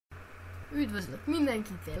Üdvözlök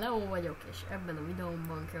mindenkit, én Leo vagyok, és ebben a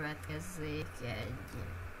videómban következzék egy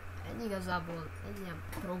igazából egy ilyen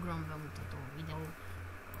programbemutató videó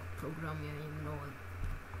a programjaimról,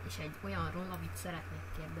 és egy olyanról, amit szeretnék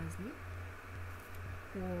kérdezni,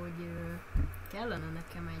 hogy kellene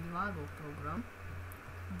nekem egy vágóprogram,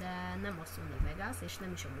 de nem a Sony Vegas, és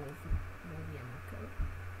nem is a Movie kell.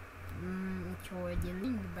 Úgyhogy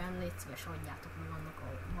linkben légy szíves, adjátok meg annak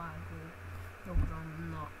a vágó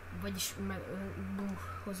programnak, vagyis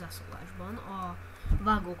hozzászólásban a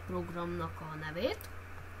vágók programnak a nevét.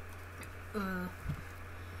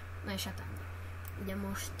 Na és hát ennyi. Ugye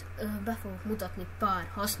most be fogok mutatni pár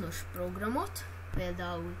hasznos programot,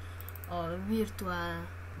 például a Virtual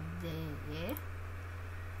DJ,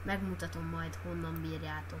 megmutatom majd honnan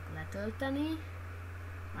bírjátok letölteni,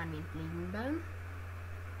 mármint linkben,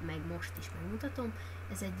 meg most is megmutatom.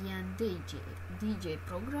 Ez egy ilyen DJ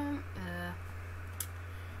program,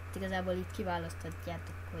 igazából itt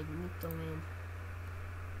kiválaszthatjátok, hogy mit tudom én,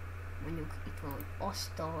 mondjuk itt van, hogy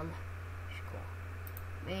asztal, és akkor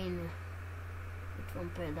én itt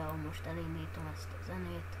van például, most elindítom ezt a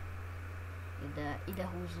zenét, ide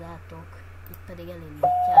húzzátok, itt pedig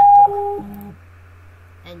elindítjátok,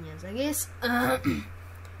 ennyi az egész.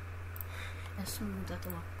 Ezt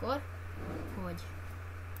mutatom akkor, hogy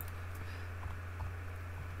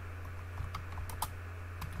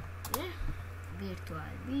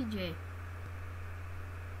Virtual DJ,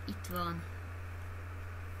 itt van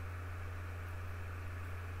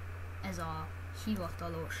ez a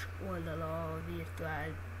hivatalos oldala a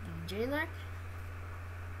Virtual DJ-nek,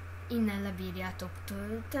 innen lebírjátok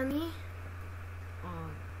tölteni a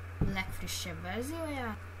legfrissebb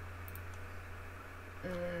verzióját,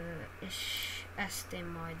 és ezt én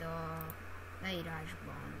majd a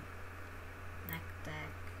leírásban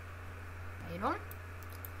nektek beírom.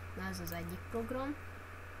 Na, ez az egyik program.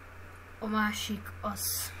 A másik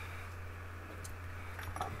az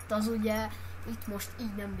ugye itt most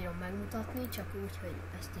így nem bírom megmutatni, csak úgy, hogy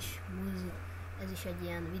ezt is ez is egy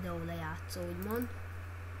ilyen videó lejátszó, úgymond.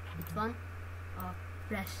 Itt van a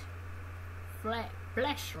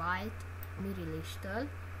Flashlight Mirilistől.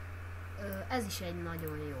 Ez is egy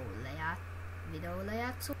nagyon jó videó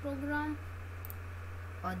lejátszó program.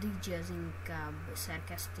 A DJ az inkább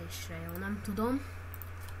szerkesztésre jó, nem tudom.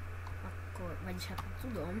 Vagyis hát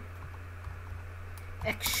tudom.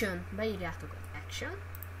 Action, beírjátok az Action.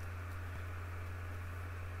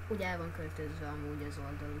 Ugye el van költözve amúgy az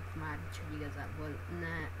oldaluk már, úgyhogy igazából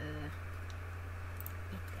ne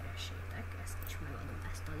itt keressétek, ezt is megadom,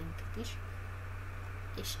 ezt a linket is.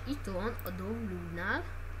 És itt van a downloadnál,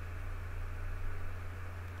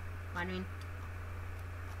 mármint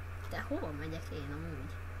de hova megyek én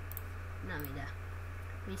amúgy? Nem ide.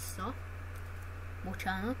 Vissza.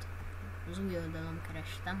 Bocsánat. Az új oldalon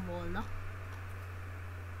kerestem volna.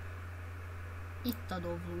 Itt a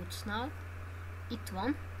downloadsnál. Itt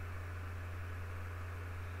van.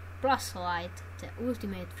 Plus Lite, the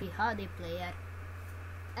Ultimate Free HD Player.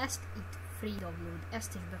 Ezt itt free download.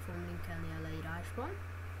 Ezt is be fogom linkelni a leírásban.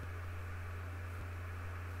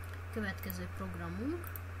 Következő programunk.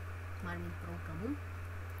 Mármint programunk.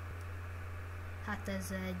 Hát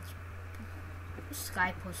ez egy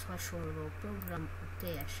Skype-hoz hasonló program,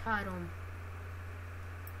 TS3.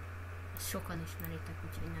 Ezt sokan ismeritek,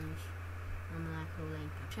 úgyhogy nem is mondanák róla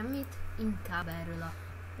inkább semmit. Inkább erről a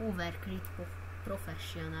Overcrit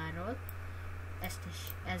Professionalról.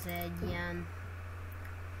 Ez egy ilyen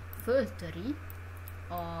föltöri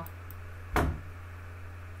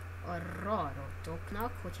a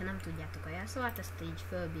rarotoknak, hogyha nem tudjátok a jelszavát, ezt így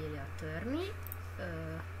fölbírja törni.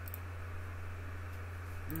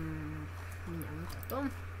 Mindjárt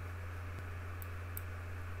mutatom.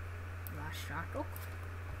 Lássátok.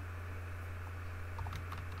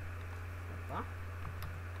 Hoppa.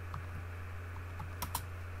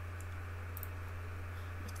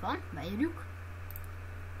 Itt van, beírjuk.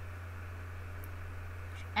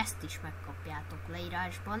 És ezt is megkapjátok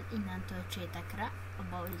leírásban, innen töltsétek rá a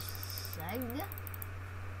balszeg.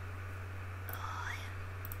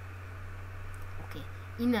 Oké,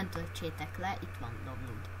 innen töltsétek le, itt van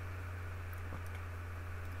download.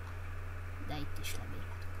 De itt is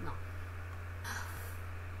lebírjátok. Na.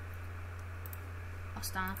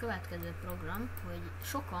 Aztán a következő program, hogy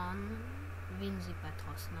sokan WinZip-et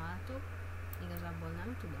használtok. Igazából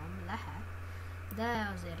nem tudom, lehet. De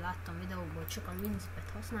azért láttam videókból, hogy sokan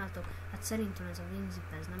WinZip-et használtok. Hát szerintem ez a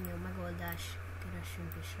WinZip ez nem jó megoldás.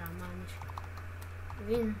 Keressünk is rá már is.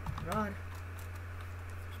 WinRAR.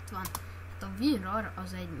 Itt van. Hát a WinRAR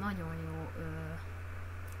az egy nagyon jó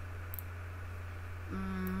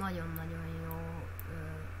nagyon-nagyon jó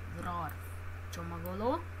RAR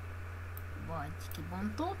csomagoló. vagy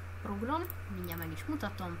kibontó program, mindjárt meg is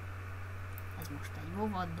mutatom. Ez most egy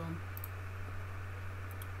vovaddom.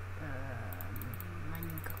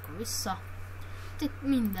 Menjünk akkor vissza. Itt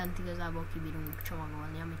mindent igazából kibírunk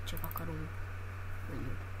csomagolni, amit csak akarunk.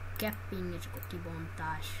 Mondjuk capping, és akkor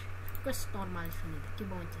kibontás. Ezt normálisan ide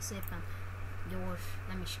kibontja szépen, gyors,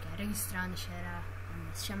 nem is kell regisztrálni se rá, nem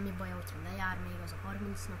lesz semmi baj, hogyha lejár még az a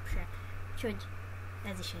 30 nap se. Úgyhogy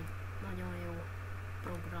ez is egy nagyon jó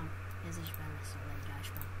program, ez is benne lesz a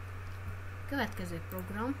leírásban. Következő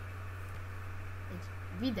program egy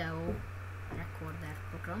videó recorder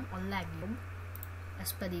program, a legjobb,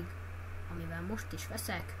 ez pedig, amivel most is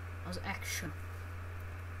veszek, az Action.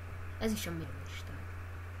 Ez is a mérőisten.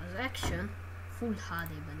 Az Action Full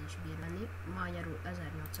HD-ben is bír venni, magyarul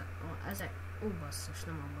 1800, basszus,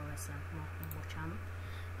 nem abban veszem ma, bocsánat,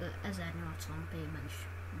 1080p-ben is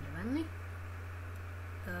bír venni.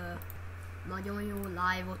 Nagyon jó,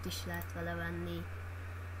 live-ot is lehet vele venni,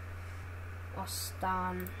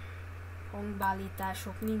 aztán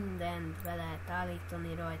hangbálítások, mindent be lehet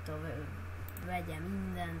állítani rajta, vegye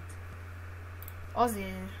mindent.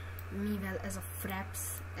 Azért, mivel ez a Fraps,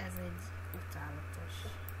 ez egy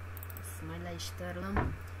utálatos. Ezt majd le is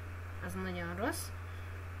törlöm. Ez nagyon rossz.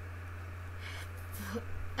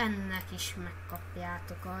 Ennek is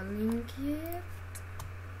megkapjátok a linkjét.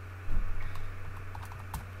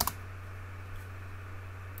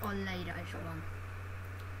 A leírásban.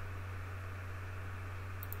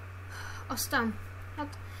 Aztán,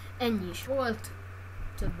 hát ennyi is volt.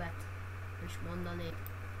 Többet is mondanék.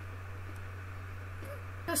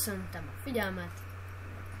 Köszöntem a figyelmet.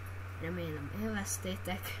 Remélem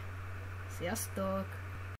élveztétek. Sziasztok!